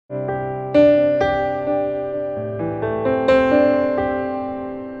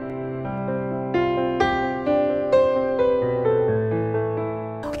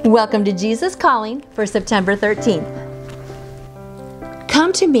Welcome to Jesus Calling for September 13th.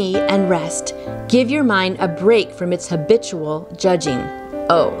 Come to me and rest. Give your mind a break from its habitual judging.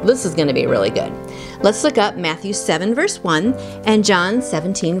 Oh, this is going to be really good. Let's look up Matthew 7 verse 1 and John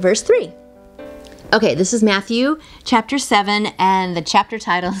 17 verse 3. Okay, this is Matthew chapter 7 and the chapter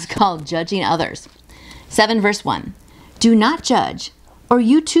title is called Judging Others. 7 verse 1. Do not judge, or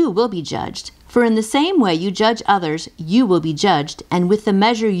you too will be judged. For in the same way you judge others, you will be judged, and with the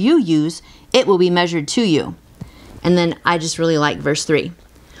measure you use, it will be measured to you. And then I just really like verse 3.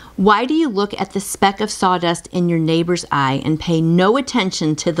 Why do you look at the speck of sawdust in your neighbor's eye and pay no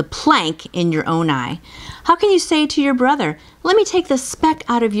attention to the plank in your own eye? How can you say to your brother, let me take the speck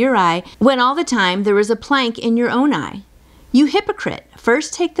out of your eye, when all the time there is a plank in your own eye? You hypocrite,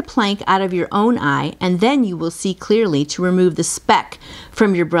 first take the plank out of your own eye, and then you will see clearly to remove the speck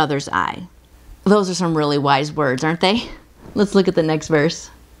from your brother's eye. Those are some really wise words, aren't they? Let's look at the next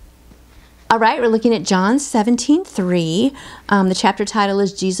verse. All right, we're looking at John 17:3. The chapter title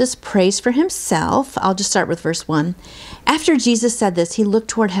is Jesus Prays for Himself. I'll just start with verse 1. After Jesus said this, He looked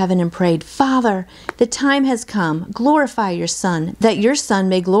toward heaven and prayed, Father, the time has come. Glorify your Son, that your Son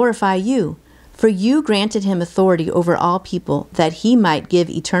may glorify you. For you granted Him authority over all people, that He might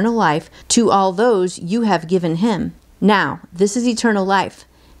give eternal life to all those you have given Him. Now, this is eternal life,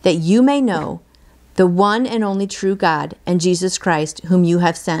 that you may know the one and only true God, and Jesus Christ, whom you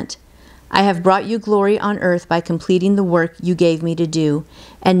have sent. I have brought you glory on earth by completing the work you gave me to do.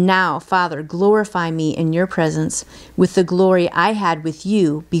 And now, Father, glorify me in your presence with the glory I had with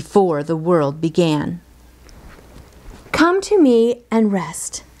you before the world began. Come to me and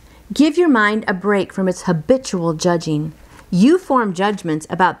rest. Give your mind a break from its habitual judging. You form judgments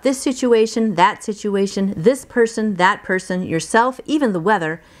about this situation, this person, that person, yourself, even the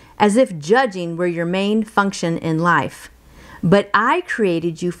weather, as if judging were your main function in life. But I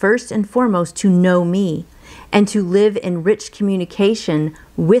created you first and foremost to know me and to live in rich communication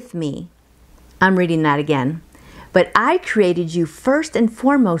with me. I'm reading that again. But I created you first and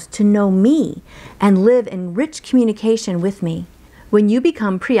foremost to know me and live in rich communication with me. When you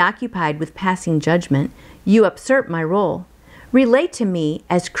become preoccupied with passing judgment, you usurp my role. Relate to me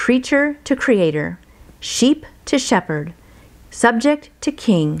as creature to creator, sheep to shepherd, subject to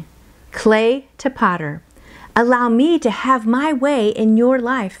king, clay to potter. Allow me to have my way in your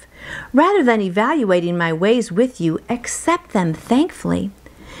life. Rather than evaluating my ways with you, accept them thankfully.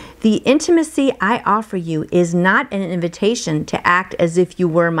 The intimacy I offer you is not an invitation to act as if you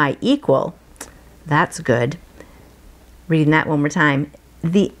were my equal. That's good. Reading that one more time.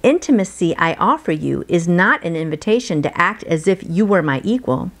 The intimacy I offer you is not an invitation to act as if you were my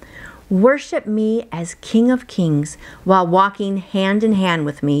equal. Worship me as King of Kings while walking hand in hand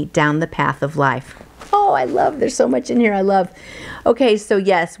with me down the path of life. Oh, I love, there's so much in here I love. Okay, so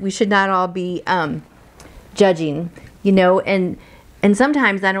yes, we should not all be judging, and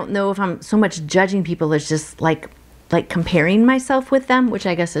sometimes I don't know if I'm so much judging people as just like comparing myself with them, which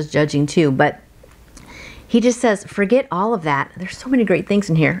I guess is judging too, but He just says, forget all of that. There's so many great things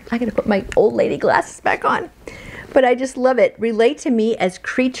in here. I gotta put my old lady glasses back on. But I just love it. Relate to me as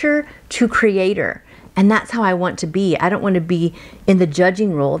creature to creator. And that's how I want to be. I don't want to be in the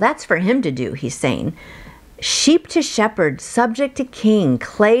judging role. That's for Him to do, He's saying. Sheep to shepherd, subject to king,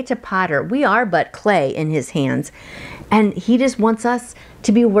 clay to potter. We are but clay in His hands. And He just wants us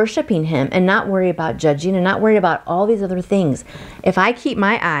to be worshiping Him and not worry about judging and not worry about all these other things. If I keep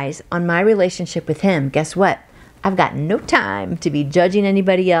my eyes on my relationship with Him, guess what? I've got no time to be judging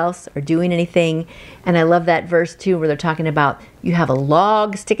anybody else or doing anything. And I love that verse too, where they're talking about you have a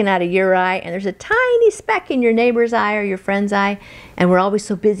log sticking out of your eye and there's a tiny speck in your neighbor's eye or your friend's eye. And we're always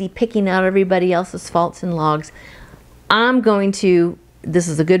so busy picking out everybody else's faults and logs. This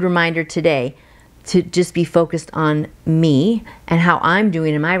is a good reminder today, to just be focused on me and how I'm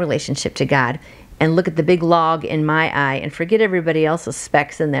doing in my relationship to God, and look at the big log in my eye and forget everybody else's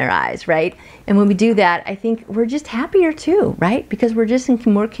specks in their eyes, right? And when we do that, I think we're just happier too, right? Because we're just in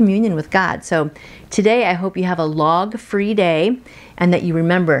more communion with God. So today, I hope you have a log-free day and that you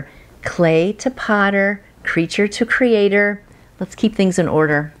remember clay to potter, creature to creator. Let's keep things in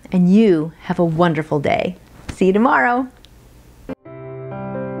order. And you have a wonderful day. See you tomorrow.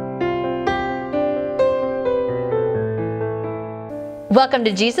 Welcome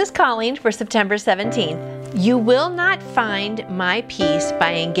to Jesus Calling for September 17th. You will not find my peace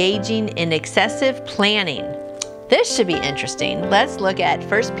by engaging in excessive planning. This should be interesting. Let's look at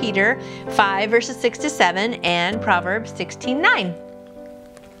 1 Peter 5 verses 6 to 7 and Proverbs 16:9.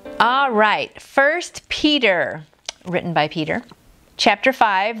 All right, 1 Peter, written by Peter. Chapter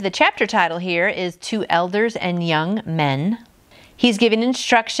 5, the chapter title here is To Elders and Young Men. He's giving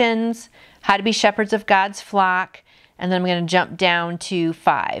instructions, how to be shepherds of God's flock. And then I'm going to jump down to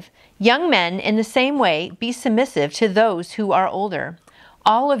 5. Young men, in the same way, be submissive to those who are older.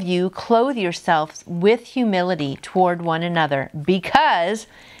 All of you clothe yourselves with humility toward one another, because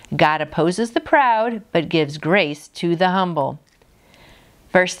God opposes the proud, but gives grace to the humble.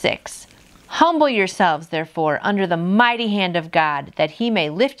 Verse 6. Humble yourselves, therefore, under the mighty hand of God, that he may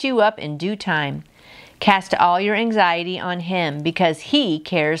lift you up in due time. Cast all your anxiety on him, because he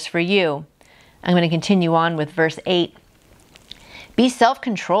cares for you. I'm going to continue on with verse 8. Be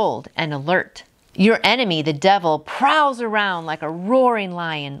self-controlled and alert. Your enemy, the devil, prowls around like a roaring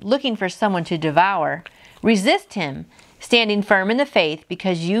lion, looking for someone to devour. Resist him, standing firm in the faith,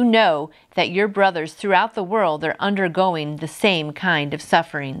 because you know that your brothers throughout the world are undergoing the same kind of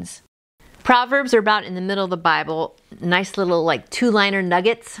sufferings. Proverbs are about in the middle of the Bible. Nice little two-liner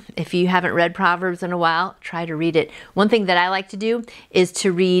nuggets. If you haven't read Proverbs in a while, try to read it. One thing that I like to do is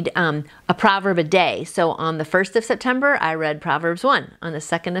to read a proverb a day. So on the 1st of September, I read Proverbs 1. On the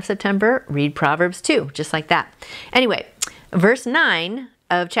 2nd of September, read Proverbs 2, just like that. Anyway, verse 9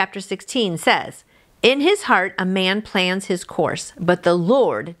 of chapter 16 says, In his heart a man plans his course, but the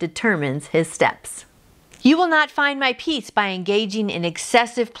Lord determines his steps. You will not find my peace by engaging in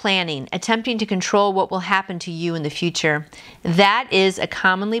excessive planning, attempting to control what will happen to you in the future. That is a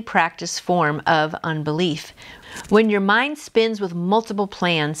commonly practiced form of unbelief. When your mind spins with multiple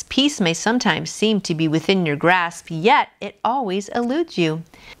plans, peace may sometimes seem to be within your grasp, yet it always eludes you.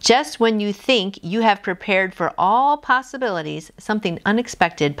 Just when you think you have prepared for all possibilities, something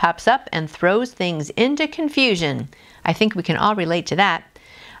unexpected pops up and throws things into confusion. I think we can all relate to that.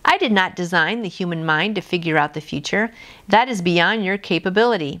 I did not design the human mind to figure out the future. That is beyond your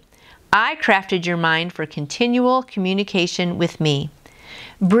capability. I crafted your mind for continual communication with me.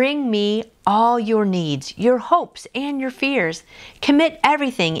 Bring me all your needs, your hopes, and your fears. Commit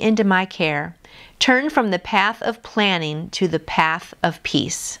everything into my care. Turn from the path of planning to the path of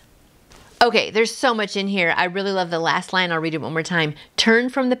peace. Okay, there's so much in here. I really love the last line. I'll read it one more time. Turn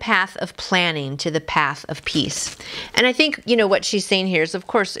from the path of planning to the path of peace. And I think, what she's saying here is, of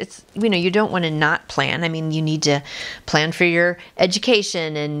course, it's, you don't want to not plan. I mean, you need to plan for your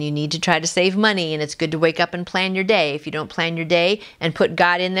education, and you need to try to save money, and it's good to wake up and plan your day. If you don't plan your day and put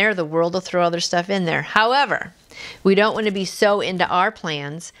God in there, the world will throw other stuff in there. However, we don't want to be so into our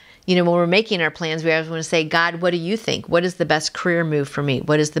plans. When we're making our plans, we always want to say, God, what do you think? What is the best career move for me?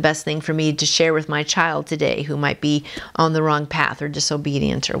 What is the best thing for me to share with my child today who might be on the wrong path or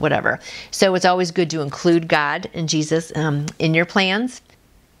disobedient or whatever? So it's always good to include God and Jesus in your plans.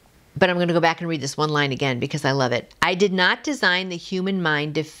 But I'm going to go back and read this one line again because I love it. I did not design the human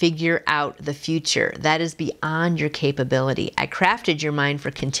mind to figure out the future. That is beyond your capability. I crafted your mind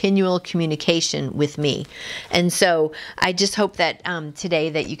for continual communication with me. And so I just hope that today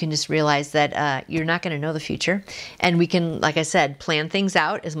that you can just realize that you're not going to know the future. And we can, like I said, plan things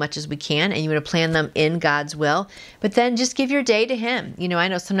out as much as we can. And you want to plan them in God's will. But then just give your day to Him. I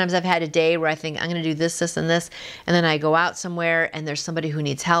know sometimes I've had a day where I think I'm going to do this, this, and this. And then I go out somewhere and there's somebody who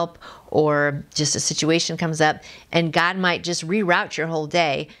needs help, or just a situation comes up, and God might just reroute your whole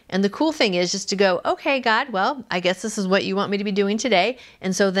day. And the cool thing is just to go, okay, God, well, I guess this is what you want me to be doing today.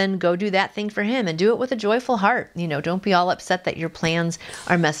 And so then go do that thing for Him and do it with a joyful heart. Don't be all upset that your plans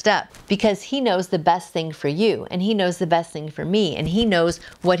are messed up, because He knows the best thing for you, and He knows the best thing for me, and He knows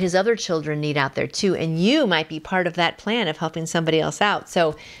what His other children need out there too. And you might be part of that plan of helping somebody else out.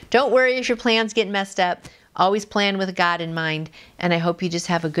 So don't worry if your plans get messed up. Always plan with God in mind, and I hope you just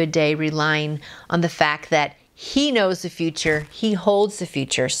have a good day relying on the fact that He knows the future. He holds the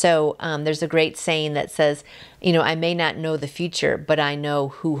future. So there's a great saying that says, I may not know the future, but I know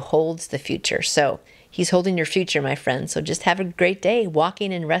who holds the future. So He's holding your future, my friend. So just have a great day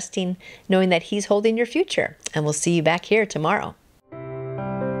walking and resting, knowing that He's holding your future. And we'll see you back here tomorrow.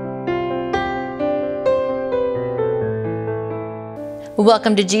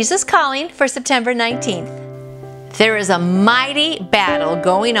 Welcome to Jesus Calling for September 19th. There is a mighty battle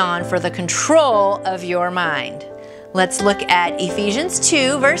going on for the control of your mind. Let's look at Ephesians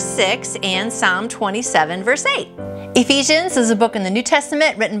 2, verse 6 and Psalm 27, verse 8. Ephesians is a book in the New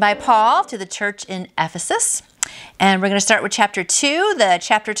Testament written by Paul to the church in Ephesus. And we're going to start with chapter 2. The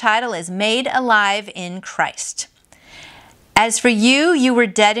chapter title is Made Alive in Christ. As for you, you were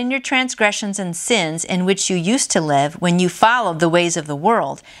dead in your transgressions and sins in which you used to live when you followed the ways of the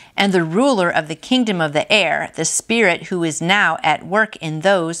world and the ruler of the kingdom of the air, the spirit who is now at work in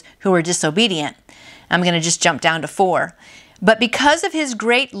those who are disobedient. I'm going to just jump down to 4. But because of His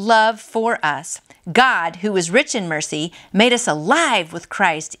great love for us, God, who is rich in mercy, made us alive with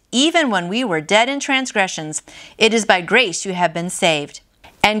Christ, even when we were dead in transgressions. It is by grace you have been saved.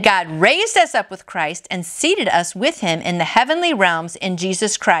 And God raised us up with Christ and seated us with him in the heavenly realms in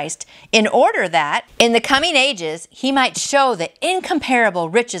Jesus Christ, in order that in the coming ages he might show the incomparable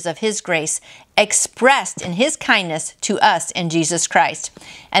riches of his grace expressed in his kindness to us in Jesus Christ.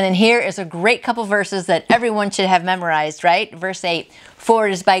 And then here is a great couple verses that everyone should have memorized, right? Verse 8, for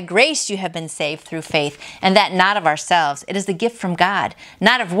it is by grace you have been saved through faith, and that not of ourselves. It is the gift from God,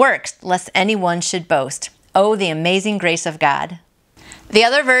 not of works, lest anyone should boast. Oh, the amazing grace of God. The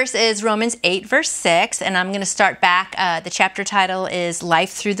other verse is Romans 8, verse 6, and I'm going to start back. The chapter title is Life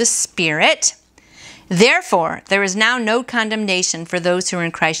Through the Spirit. Therefore, there is now no condemnation for those who are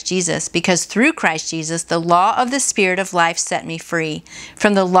in Christ Jesus, because through Christ Jesus, the law of the Spirit of life set me free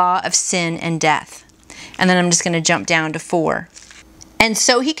from the law of sin and death. And then I'm just going to jump down to 4. And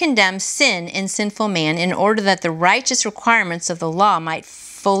so he condemns sin in sinful man in order that the righteous requirements of the law might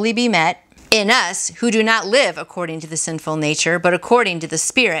fully be met in us who do not live according to the sinful nature, but according to the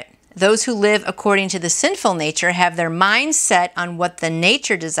Spirit. Those who live according to the sinful nature have their minds set on what the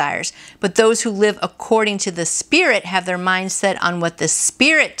nature desires, but those who live according to the Spirit have their minds set on what the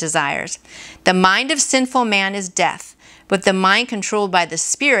Spirit desires. The mind of sinful man is death, but the mind controlled by the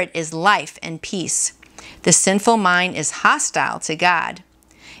Spirit is life and peace. The sinful mind is hostile to God.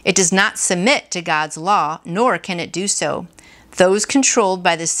 It does not submit to God's law, nor can it do so. Those controlled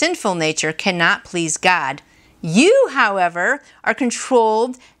by the sinful nature cannot please God. You, however, are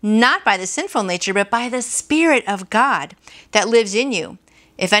controlled not by the sinful nature, but by the Spirit of God that lives in you.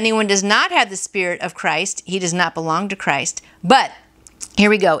 If anyone does not have the Spirit of Christ, he does not belong to Christ. But here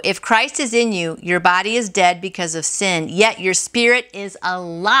we go. If Christ is in you, your body is dead because of sin, yet your spirit is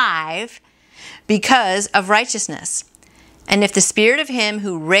alive because of righteousness. And if the Spirit of him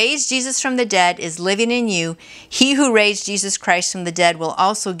who raised Jesus from the dead is living in you, he who raised Jesus Christ from the dead will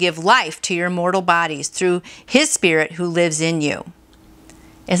also give life to your mortal bodies through his Spirit who lives in you.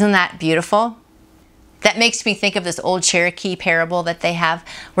 Isn't that beautiful? That makes me think of this old Cherokee parable that they have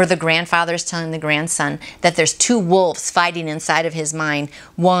where the grandfather is telling the grandson that there's two wolves fighting inside of his mind.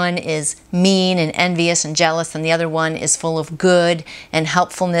 One is mean and envious and jealous, and the other one is full of good and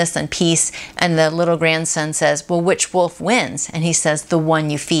helpfulness and peace. And the little grandson says, well, which wolf wins? And he says, the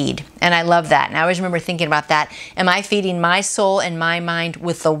one you feed. And I love that. And I always remember thinking about that. Am I feeding my soul and my mind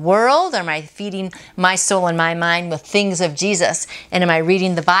with the world? Or am I feeding my soul and my mind with things of Jesus? And am I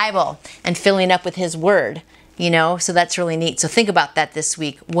reading the Bible and filling up with his word? So that's really neat. So think about that this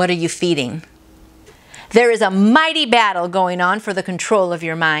week. What are you feeding? There is a mighty battle going on for the control of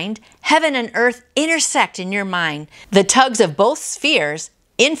your mind. Heaven and earth intersect in your mind. The tugs of both spheres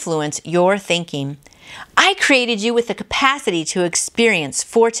influence your thinking. I created you with the capacity to experience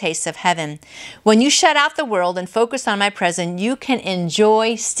foretastes of heaven. When you shut out the world and focus on my presence, you can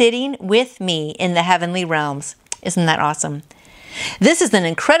enjoy sitting with me in the heavenly realms. Isn't that awesome? This is an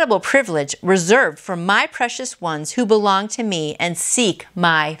incredible privilege reserved for my precious ones who belong to me and seek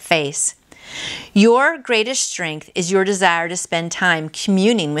my face. Your greatest strength is your desire to spend time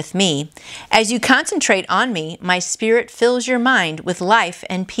communing with me. As you concentrate on me, my Spirit fills your mind with life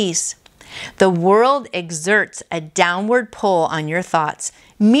and peace. The world exerts a downward pull on your thoughts.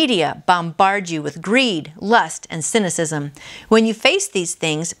 Media bombard you with greed, lust, and cynicism. When you face these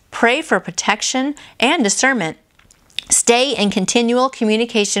things, pray for protection and discernment. Stay in continual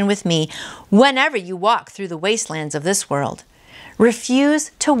communication with me whenever you walk through the wastelands of this world.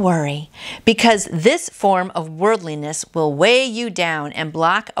 Refuse to worry, because this form of worldliness will weigh you down and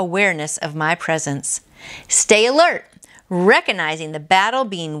block awareness of my presence. Stay alert, recognizing the battle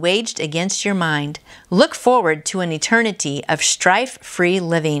being waged against your mind. Look forward to an eternity of strife-free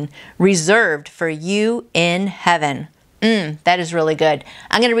living reserved for you in heaven. That is really good.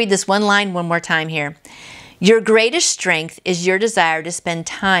 I'm going to read this one line one more time here. Your greatest strength is your desire to spend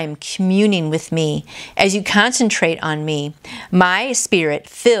time communing with me. As you concentrate on me, my Spirit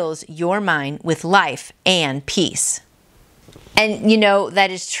fills your mind with life and peace. And that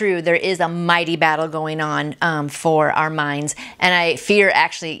is true. There is a mighty battle going on for our minds. And I fear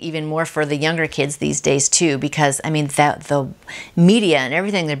actually even more for the younger kids these days too, because the media and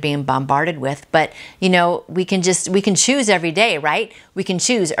everything they're being bombarded with. But we can choose every day, right? We can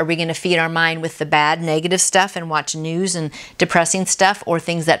choose, are we going to feed our mind with the bad, negative stuff and watch news and depressing stuff or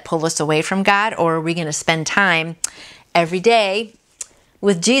things that pull us away from God? Or are we going to spend time every day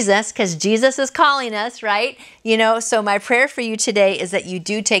with Jesus, because Jesus is calling us, right? So my prayer for you today is that you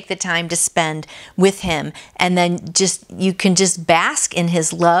do take the time to spend with him, and then you can just bask in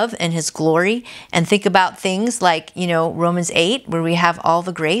his love and his glory, and think about things like, Romans 8, where we have all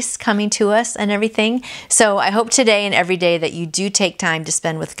the grace coming to us and everything. So I hope today and every day that you do take time to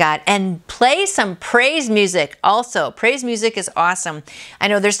spend with God, and play some praise music also. Praise music is awesome. I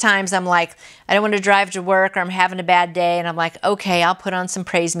know there's times I'm like, I don't want to drive to work, or I'm having a bad day, and I'm like, okay, I'll put on some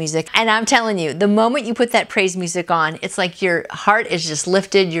praise music. And I'm telling you, the moment you put that praise music on, it's like your heart is just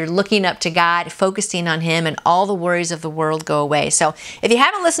lifted. You're looking up to God, focusing on him, and all the worries of the world go away. So if you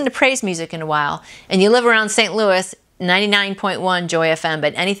haven't listened to praise music in a while, and you live around St. Louis, 99.1 Joy FM,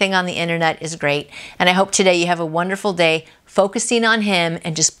 but anything on the internet is great. And I hope today you have a wonderful day focusing on him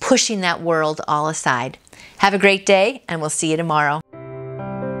and just pushing that world all aside. Have a great day, and we'll see you tomorrow.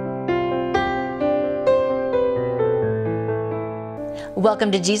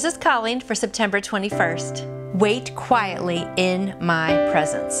 Welcome to Jesus Calling for September 21st. Wait quietly in my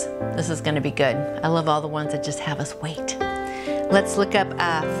presence. This is going to be good. I love all the ones that just have us wait. Let's look up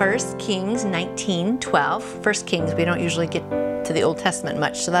 1 Kings 19:12. 1 Kings, we don't usually get to the Old Testament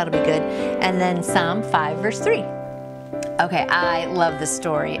much, so that'll be good. And then Psalm 5, verse 3. Okay, I love this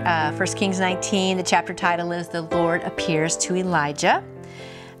story. 1 Kings 19, the chapter title is The Lord Appears to Elijah.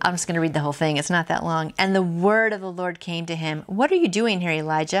 I'm just going to read the whole thing. It's not that long. And the word of the Lord came to him. What are you doing here,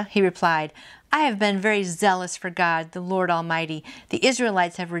 Elijah? He replied, I have been very zealous for God, the Lord Almighty. The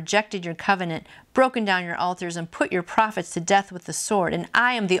Israelites have rejected your covenant, broken down your altars, and put your prophets to death with the sword. And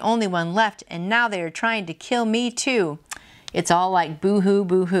I am the only one left, and now they are trying to kill me too. It's all like boo-hoo,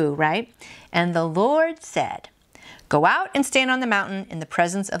 boo-hoo, right? And the Lord said, go out and stand on the mountain in the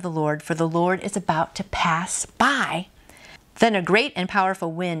presence of the Lord, for the Lord is about to pass by. Then a great and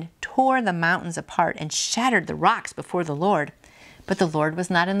powerful wind tore the mountains apart and shattered the rocks before the Lord. But the Lord was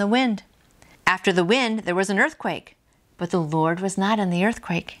not in the wind. After the wind, there was an earthquake, but the Lord was not in the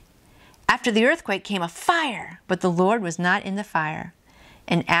earthquake. After the earthquake came a fire, but the Lord was not in the fire.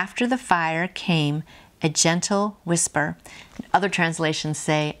 And after the fire came a gentle whisper. Other translations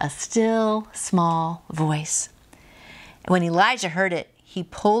say a still small voice. When Elijah heard it, he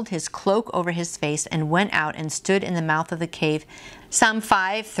pulled his cloak over his face and went out and stood in the mouth of the cave. Psalm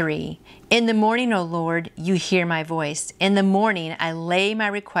 5:3. In the morning, O Lord, you hear my voice. In the morning, I lay my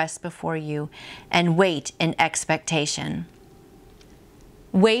requests before you and wait in expectation.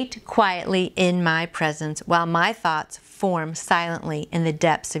 Wait quietly in my presence while my thoughts form silently in the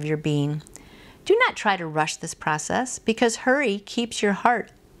depths of your being. Do not try to rush this process, because hurry keeps your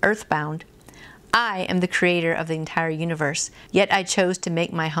heart earthbound. I am the creator of the entire universe, yet I chose to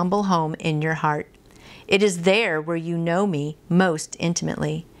make my humble home in your heart. It is there where you know me most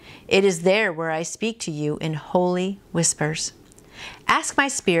intimately. It is there where I speak to you in holy whispers. Ask my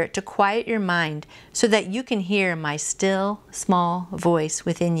spirit to quiet your mind so that you can hear my still, small voice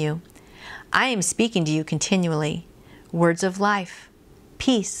within you. I am speaking to you continually, words of life,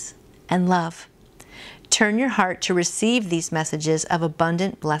 peace, and love. Turn your heart to receive these messages of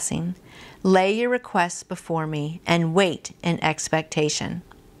abundant blessing. Lay your requests before me and wait in expectation.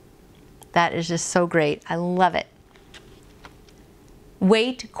 That is just so great. I love it.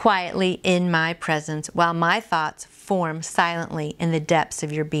 Wait quietly in my presence while my thoughts form silently in the depths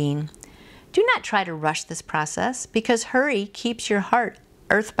of your being. Do not try to rush this process, because hurry keeps your heart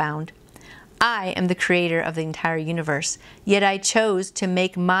earthbound. I am the creator of the entire universe, yet I chose to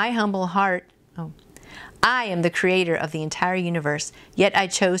make my humble heart I am the creator of the entire universe, yet I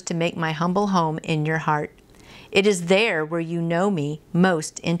chose to make my humble home in your heart. It is there where you know me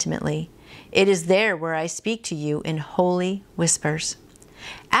most intimately. It is there where I speak to you in holy whispers.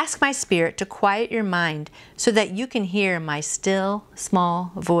 Ask my spirit to quiet your mind so that you can hear my still,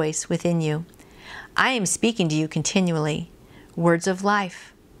 small voice within you. I am speaking to you continually, words of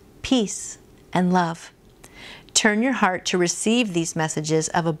life, peace, and love. Turn your heart to receive these messages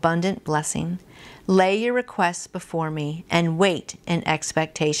of abundant blessing. Lay your requests before me and wait in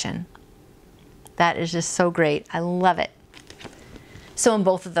expectation. That is just so great. I love it. So in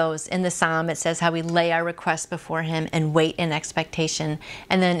both of those, in the psalm, it says how we lay our requests before him and wait in expectation.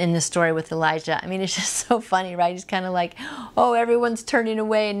 And then in the story with Elijah, I mean, it's just so funny, right? He's kind of like, oh, everyone's turning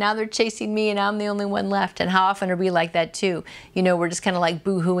away and now they're chasing me and I'm the only one left. And how often are we like that too? You know, we're just kind of like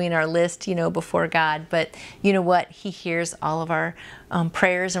boo-hooing our list, you know, before God. But you know what? He hears all of our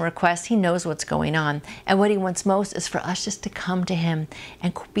prayers and requests. He knows what's going on. And what He wants most is for us just to come to Him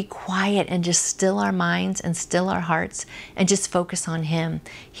and be quiet and just still our minds and still our hearts and just focus on Him.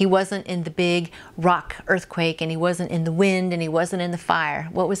 He wasn't in the big rock earthquake, and He wasn't in the wind, and He wasn't in the fire.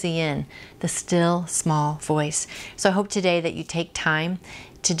 What was He in? The still small voice. So I hope today that you take time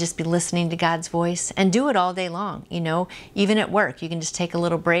to just be listening to God's voice, and do it all day long. Even at work, you can just take a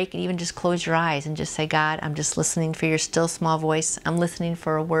little break and even just close your eyes and just say, God, I'm just listening for your still small voice. I'm listening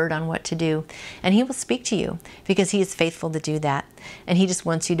for a word on what to do. And He will speak to you, because He is faithful to do that. And He just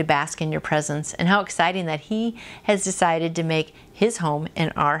wants you to bask in your presence. And how exciting that He has decided to make His home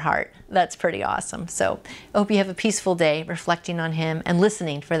in our heart. That's pretty awesome. So I hope you have a peaceful day reflecting on Him and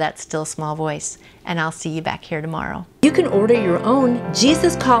listening for that still small voice. And I'll see you back here tomorrow. You can order your own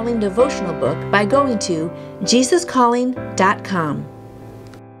Jesus Calling devotional book by going to JesusCalling.com.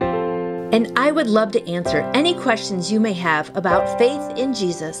 And I would love to answer any questions you may have about faith in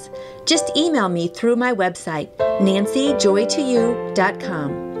Jesus. Just email me through my website,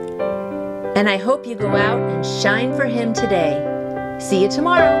 nancyjoytoyou.com. And I hope you go out and shine for Him today. See you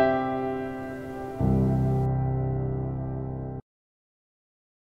tomorrow.